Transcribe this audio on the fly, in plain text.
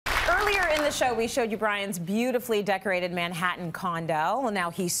Earlier in the show, we showed you Brian's beautifully decorated Manhattan condo. Well, now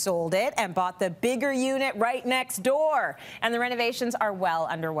he sold it and bought the bigger unit right next door. And the renovations are well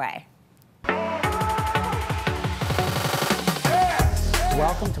underway.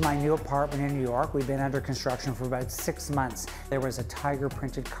 Welcome to my new apartment in New York. We've been under construction for about 6 months. There was a tiger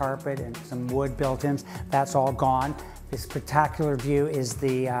printed carpet and some wood built-ins. That's all gone. This spectacular view is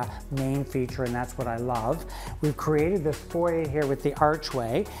the main feature, and that's what I love. We've created this foyer here with the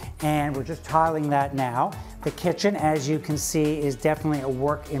archway, and we're just tiling that now. The kitchen, as you can see, is definitely a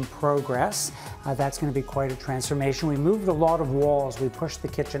work in progress. That's going to be quite a transformation. We moved a lot of walls. We pushed the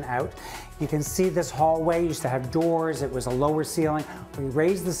kitchen out. You can see this hallway used to have doors. It was a lower ceiling. We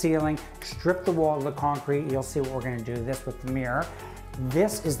raised the ceiling, stripped the wall of the concrete. You'll see what we're going to do this with the mirror.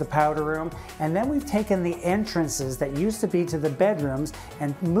 This is the powder room, and then we've taken the entrances that used to be to the bedrooms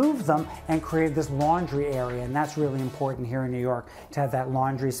and moved them and created this laundry area, and that's really important here in New York to have that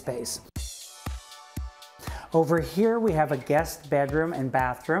laundry space. Over here we have a guest bedroom and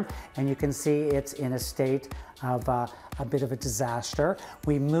bathroom, and you can see it's in a state of a bit of a disaster.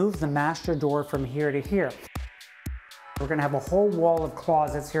 We moved the master door from here to here. We're going to have a whole wall of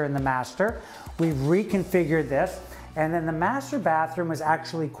closets here in the master. We've reconfigured this. And then the master bathroom was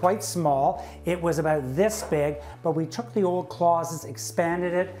actually quite small. It was about this big, but we took the old closets,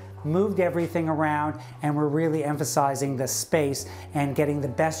 expanded it, moved everything around, and we're really emphasizing the space and getting the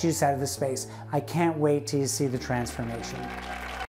best use out of the space. I can't wait till you see the transformation.